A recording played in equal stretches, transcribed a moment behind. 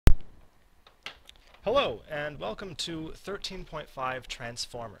Hello, and welcome to 13.5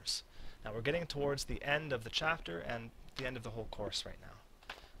 Transformers. Now we're getting towards the end of the chapter and the end of the whole course right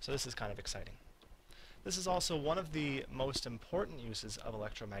now. So this is kind of exciting. This is also one of the most important uses of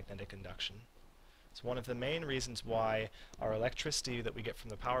electromagnetic induction. It's one of the main reasons why our electricity that we get from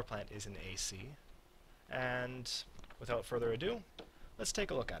the power plant is in AC. And without further ado, let's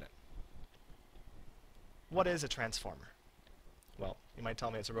take a look at it. What is a transformer? Well, you might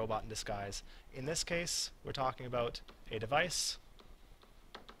tell me it's a robot in disguise. In this case, we're talking about a device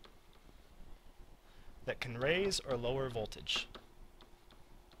that can raise or lower voltage.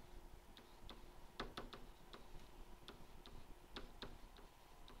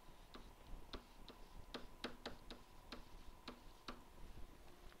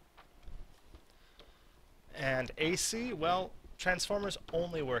 And AC, well, transformers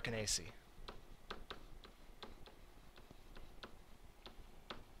only work in AC.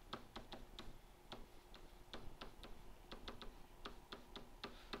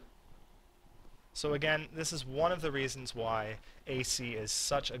 So again, this is one of the reasons why AC is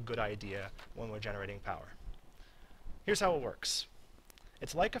such a good idea when we're generating power. Here's how it works.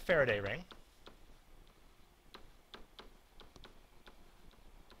 It's like a Faraday ring.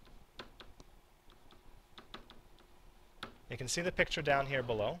 You can see the picture down here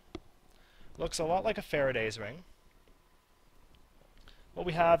below. Looks a lot like a Faraday's ring. What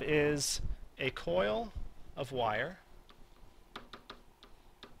we have is a coil of wire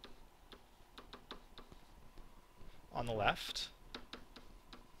on the left,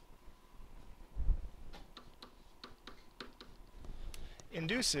 it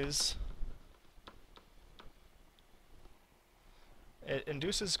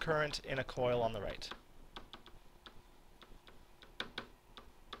induces current in a coil on the right.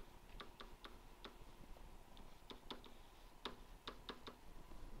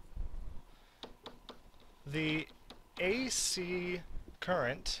 The AC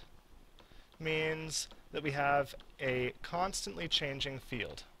current means that we have a constantly changing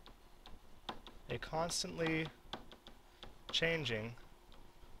field. A constantly changing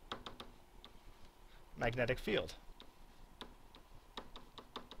magnetic field.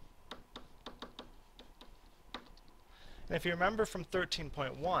 And if you remember from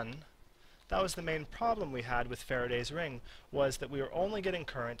 13.1, that was the main problem we had with Faraday's ring, was that we were only getting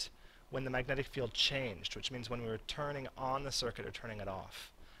current when the magnetic field changed, which means when we were turning on the circuit or turning it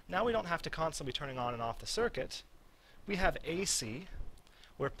off. Now we don't have to constantly be turning on and off the circuit. We have AC.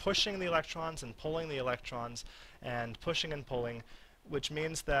 We're pushing the electrons and pulling the electrons and pushing and pulling, which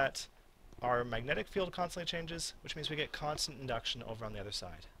means that our magnetic field constantly changes, which means we get constant induction over on the other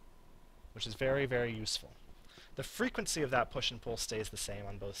side, which is very, very useful. The frequency of that push and pull stays the same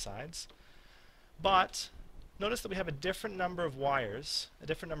on both sides, but notice that we have a different number of wires, a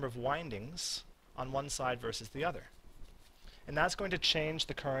different number of windings on one side versus the other. And that's going to change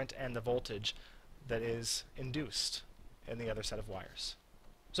the current and the voltage that is induced in the other set of wires.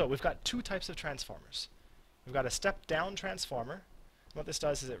 So we've got two types of transformers. We've got a step-down transformer. And what this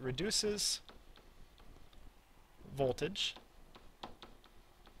does is it reduces voltage.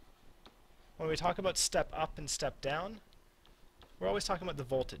 When we talk about step up and step down, we're always talking about the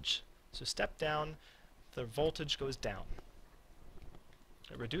voltage. So step down, the voltage goes down.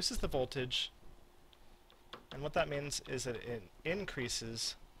 It reduces the voltage, and what that means is that it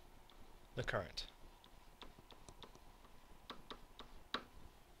increases the current.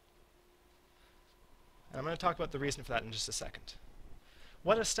 And I'm going to talk about the reason for that in just a second.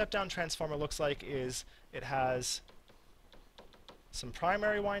 What a step-down transformer looks like is it has some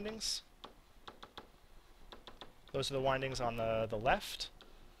primary windings. Those are the windings on the left.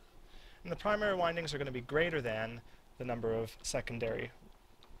 And the primary windings are going to be greater than the number of secondary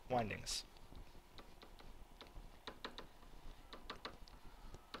windings.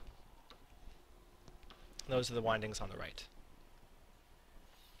 Those are the windings on the right.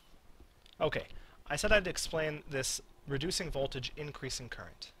 Okay, I said I'd explain this reducing voltage, increasing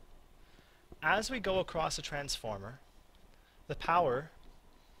current. As we go across a transformer, the power,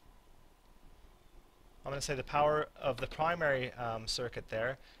 I'm going to say the power of the primary circuit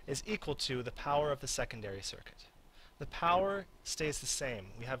there is equal to the power of the secondary circuit. The power stays the same.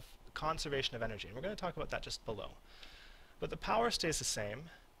 We have conservation of energy, and we're going to talk about that just below. But the power stays the same.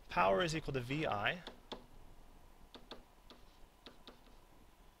 Power is equal to VI.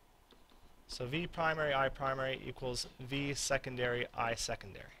 So V primary, I primary equals V secondary, I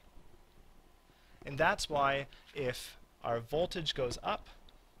secondary. And that's why if our voltage goes up,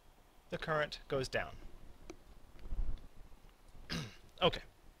 the current goes down. Okay,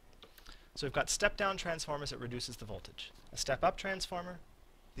 so we've got step-down transformers that reduces the voltage. A step-up transformer,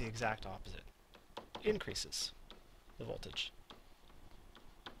 the exact opposite. increases the voltage.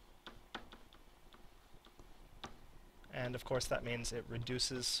 And of course that means it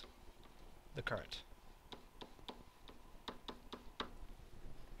reduces the current.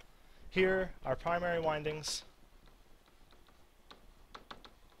 Here, our primary windings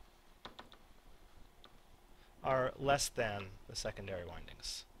are less than the secondary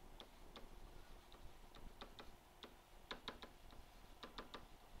windings.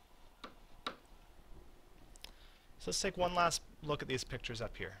 So let's take one last look at these pictures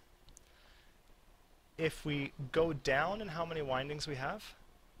up here. If we go down in how many windings we have,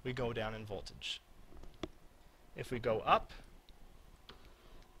 we go down in voltage. If we go up,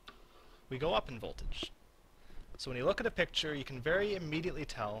 we go up in voltage. So when you look at a picture, you can very immediately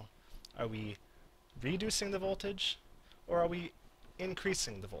tell, are we reducing the voltage or are we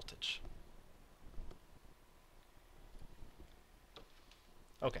increasing the voltage?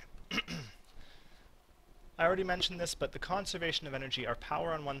 Okay. I already mentioned this, but the conservation of energy, our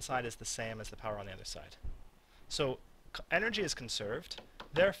power on one side is the same as the power on the other side. So energy is conserved,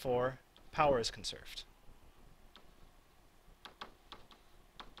 therefore power is conserved.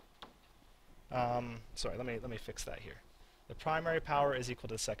 Sorry, let me fix that here. The primary power is equal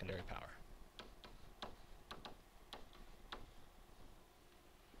to the secondary power.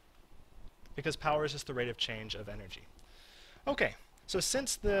 Because power is just the rate of change of energy. Okay, so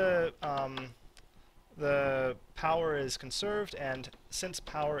since the power is conserved, and since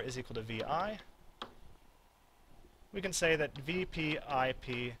power is equal to VI, we can say that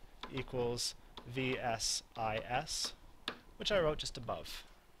VPIP equals VSIS, which I wrote just above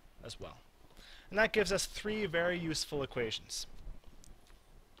as well. And that gives us three very useful equations.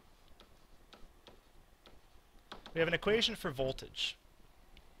 We have an equation for voltage.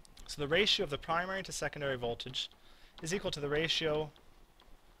 So the ratio of the primary to secondary voltage is equal to the ratio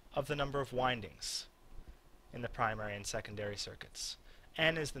of the number of windings in the primary and secondary circuits.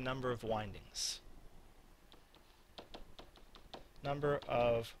 N is the number of windings. Number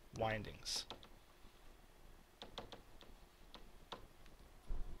of windings.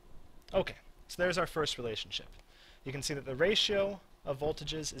 Okay, so there's our first relationship. You can see that the ratio of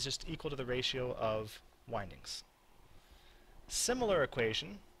voltages is just equal to the ratio of windings. Similar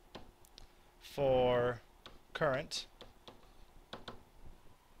equation for current.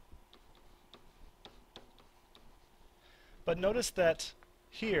 But notice that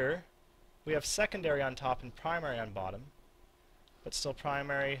here we have secondary on top and primary on bottom, but still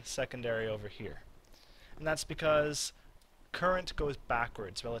primary, secondary over here. And that's because current goes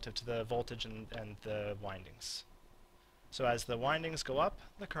backwards relative to the voltage and the windings. So as the windings go up,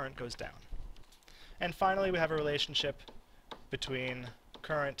 the current goes down. And finally, we have a relationship between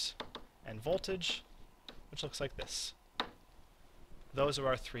current and voltage, which looks like this. Those are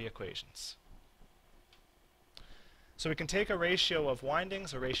our three equations. So we can take a ratio of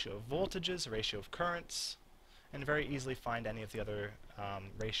windings, a ratio of voltages, a ratio of currents, and very easily find any of the other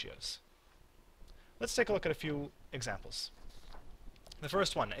ratios. Let's take a look at a few examples. The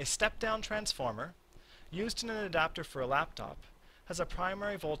first one, a step-down transformer used in an adapter for a laptop has a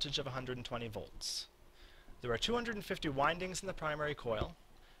primary voltage of 120 volts. There are 250 windings in the primary coil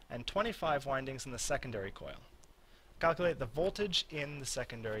and 25 windings in the secondary coil. Calculate the voltage in the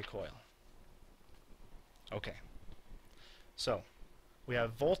secondary coil. Okay. So, we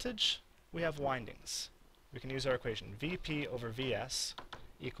have voltage, we have windings. We can use our equation. Vp over Vs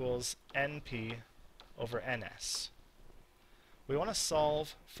equals Np over Ns. We want to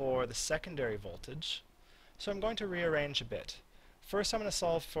solve for the secondary voltage, so I'm going to rearrange a bit. First, I'm going to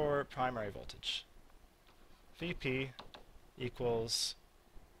solve for primary voltage. Vp equals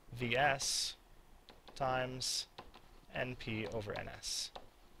Vs times Np over Ns.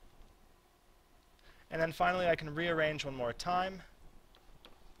 And then finally, I can rearrange one more time.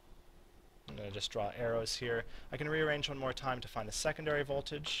 I'm going to just draw arrows here. I can rearrange one more time to find the secondary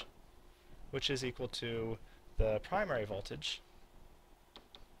voltage, which is equal to the primary voltage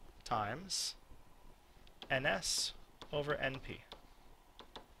times Ns over Np.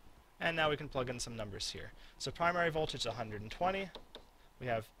 And now we can plug in some numbers here. So primary voltage is 120. We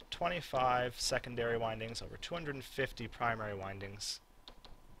have 25 secondary windings over 250 primary windings.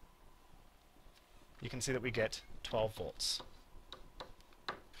 You can see that we get 12 volts.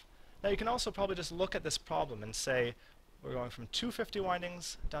 Now you can also probably just look at this problem and say we're going from 250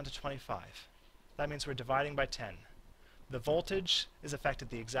 windings down to 25. That means we're dividing by 10. The voltage is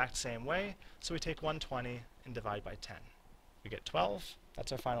affected the exact same way, so we take 120 and divide by 10. We get 12.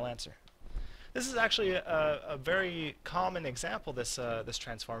 That's our final answer. This is actually a very common example, this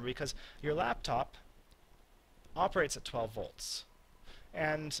transformer, because your laptop operates at 12 volts.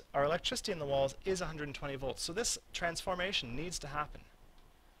 and our electricity in the walls is 120 volts. So this transformation needs to happen.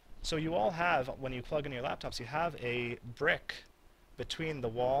 So you all have, when you plug in your laptops, you have a brick between the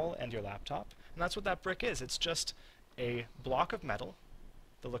wall and your laptop, and that's what that brick is. It's just a block of metal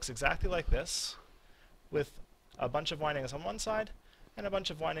that looks exactly like this, with a bunch of windings on one side and a bunch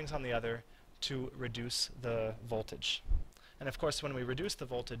of windings on the other to reduce the voltage. And of course, when we reduce the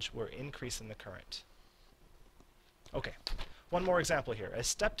voltage, we're increasing the current. Okay, one more example here. A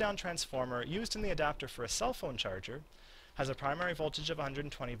step-down transformer used in the adapter for a cell phone charger has a primary voltage of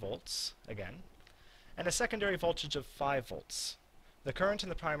 120 volts, again, and a secondary voltage of 5 volts. The current in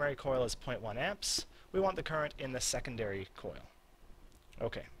the primary coil is 0.1 amps. We want the current in the secondary coil.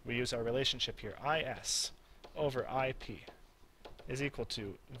 Okay, we use our relationship here. IS over IP is equal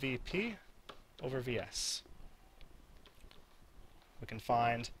to VP over VS. We can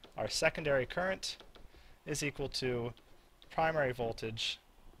find our secondary current is equal to primary voltage.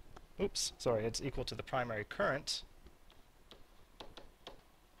 Oops, sorry, it's equal to the primary current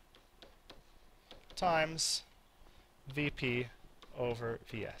times VP over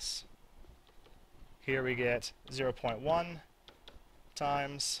Vs. Here we get 0.1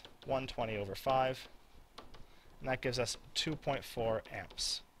 times 120 over 5, and that gives us 2.4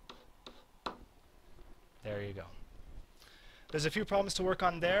 amps. There you go. There's a few problems to work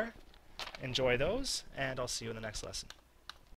on there. Enjoy those, and I'll see you in the next lesson.